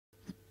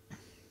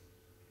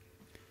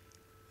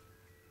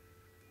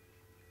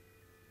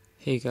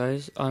Hey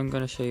guys, I'm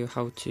going to show you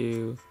how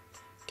to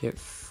get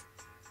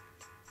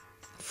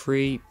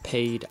free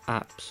paid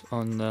apps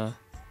on a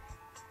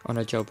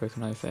jailbroken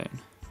iPhone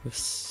with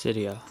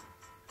Cydia.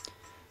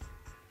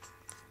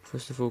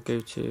 First of all, go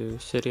to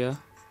Cydia.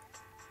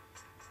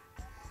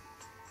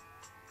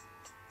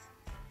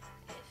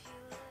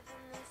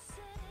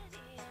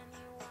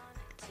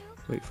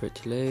 Wait for it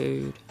to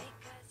load.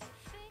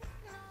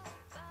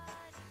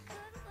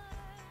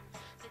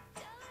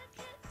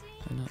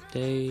 An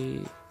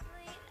update.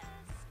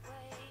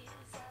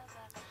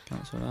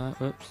 Cancel that,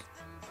 whoops.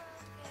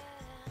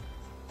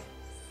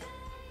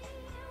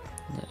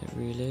 Let it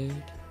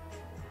reload.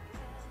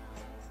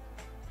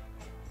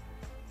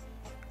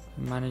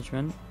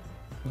 Management,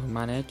 or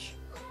manage.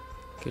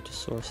 Go to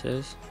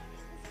sources.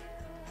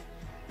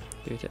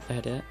 Go to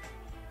edit.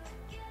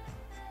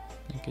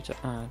 And go to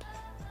add.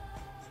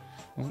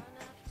 Oh.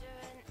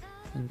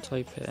 And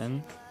type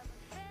in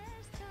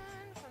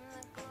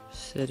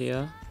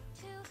Cydia.hack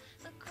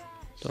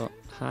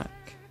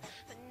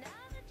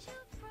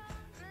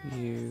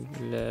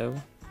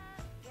ulow.us/,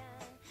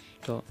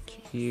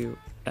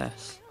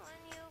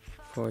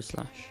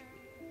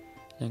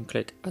 then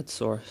click add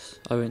source.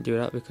 I won't do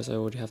that because I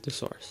already have the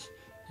source,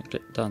 and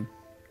click done.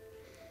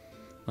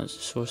 Once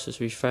the source is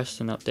refreshed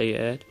and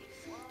updated,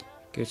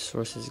 go to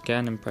sources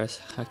again and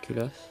press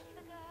Installous.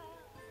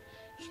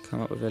 You should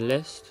come up with a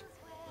list.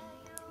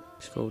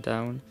 Scroll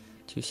down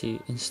to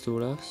see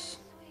Installous.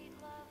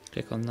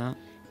 Click on that.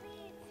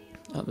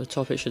 At the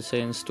top it should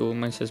say install.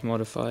 Mine says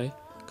modify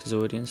because it's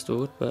already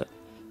installed, but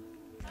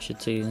it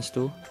should say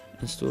install.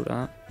 Install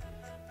that.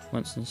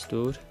 Once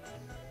installed,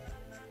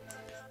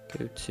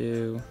 go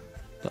to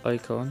the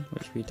icon,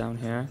 which will be down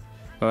here.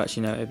 Well,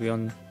 actually no, it'll be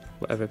on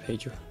whatever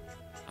page you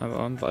have it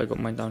on, but I got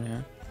mine down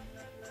here.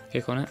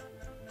 Click on it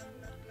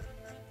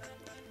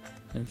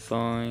and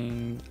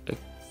find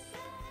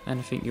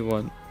anything you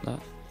want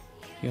that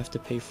you have to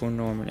pay for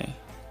normally.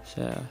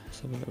 So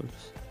let's have a little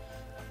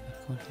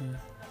icon here.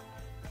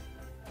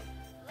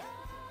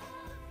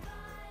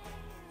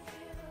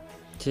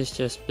 This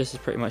is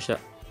pretty much the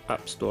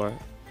app store,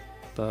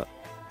 but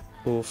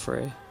all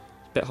free. It's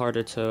a bit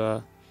harder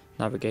to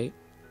navigate,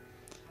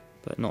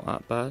 but not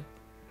that bad.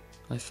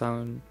 I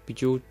found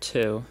Bejeweled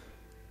 2,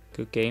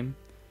 good game.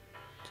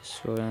 Just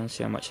scroll down and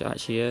see how much it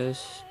actually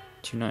is.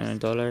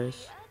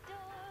 $299,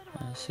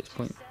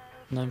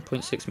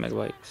 9.6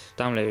 megabytes.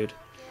 Download.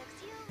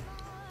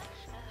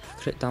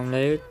 Click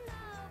download.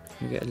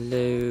 You get a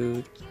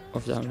load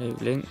of download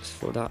links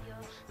for that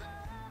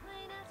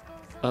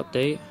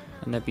update.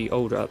 And there'll be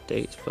older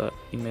updates, but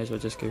you may as well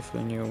just go for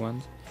the newer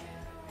ones.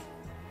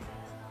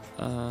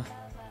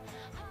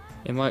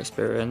 In my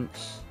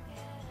experience,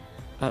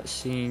 at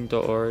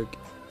scene.org,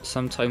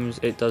 sometimes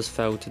it does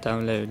fail to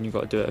download and you've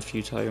got to do it a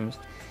few times.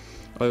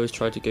 I always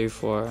try to go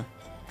for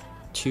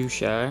to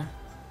share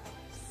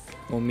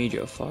or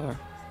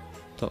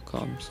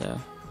mediafire.com, so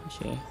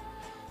actually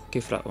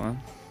go for that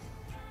one.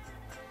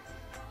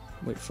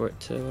 Wait for it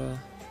to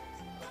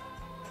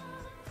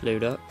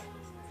load up.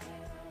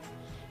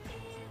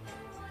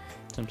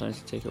 Sometimes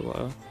it takes a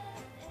while.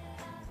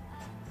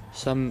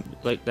 Some,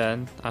 like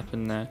then,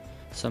 happen there,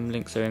 some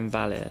links are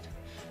invalid.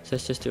 So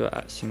let's just do it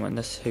at scene one.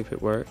 Let's hope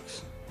it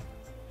works.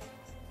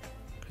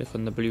 Click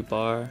on the blue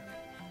bar.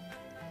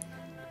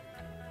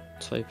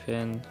 Type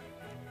in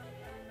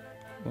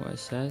what it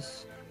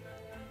says.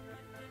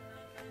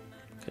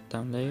 Click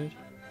download.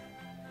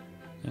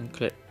 And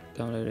click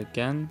download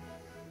again.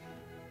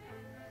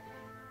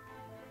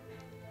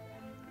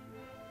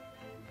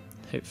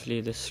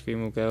 Hopefully this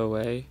screen will go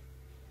away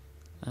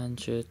and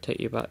should take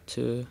you back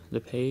to the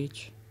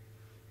page.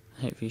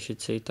 Hopefully you should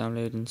say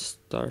download and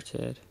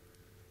started,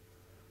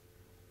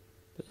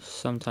 but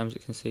sometimes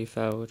it can say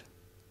failed,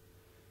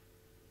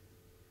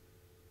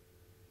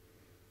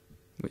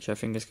 which I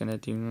think it's going to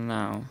do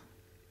now.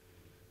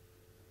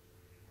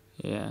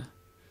 Yeah,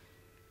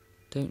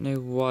 don't know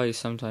why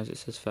sometimes it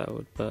says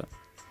failed, but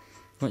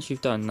once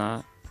you've done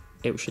that,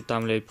 it should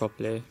download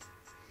properly,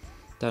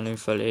 download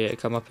fully. It'll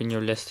come up in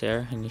your list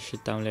here and you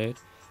should download.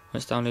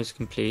 Once download is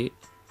complete,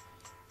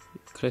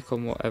 click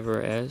on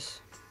whatever it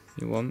is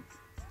you want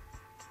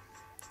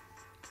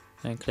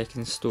and click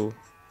install.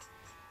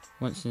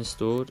 Once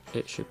installed,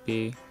 it should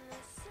be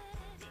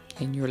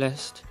in your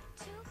list,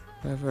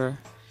 whatever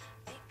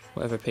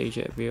page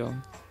it will be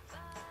on.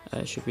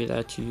 It should be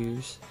there to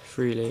use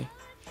freely.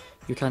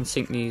 You can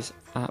sync these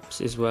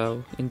apps as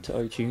well into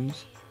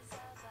iTunes.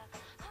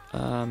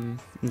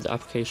 The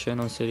application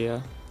on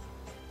Cydia,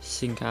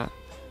 sync app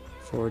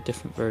for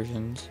different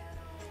versions.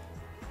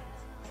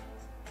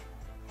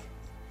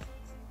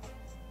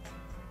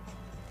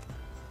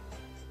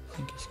 I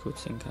think it's called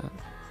sync app.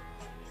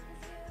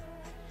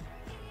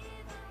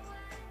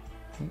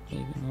 Oh,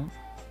 maybe not.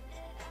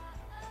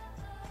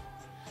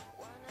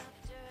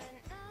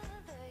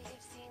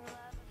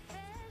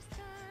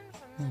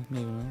 Oh,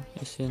 maybe not.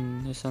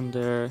 It's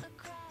under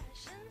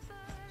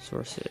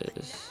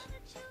sources.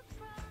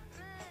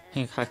 I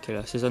think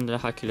Installous is under the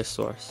Installous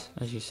source,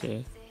 as you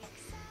see,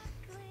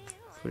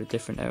 for the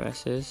different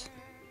OSs.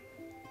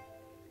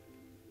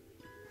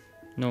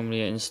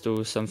 Normally it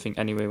installs something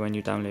anyway when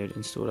you download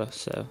Installous,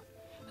 so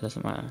it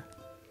doesn't matter.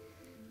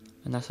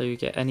 And that's how you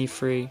get any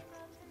free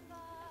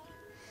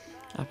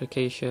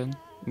application,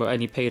 well,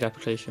 any paid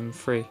application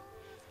free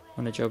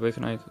on a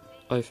jailbroken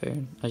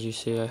iPhone. As you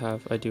see,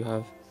 I do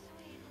have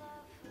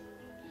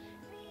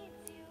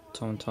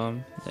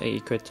TomTom, the 80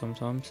 quid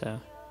TomTom, so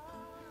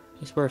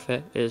it's worth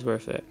it. It is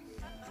worth it.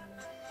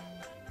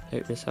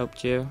 Hope this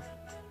helped you,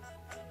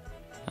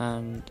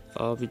 and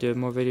I'll be doing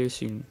more videos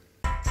soon.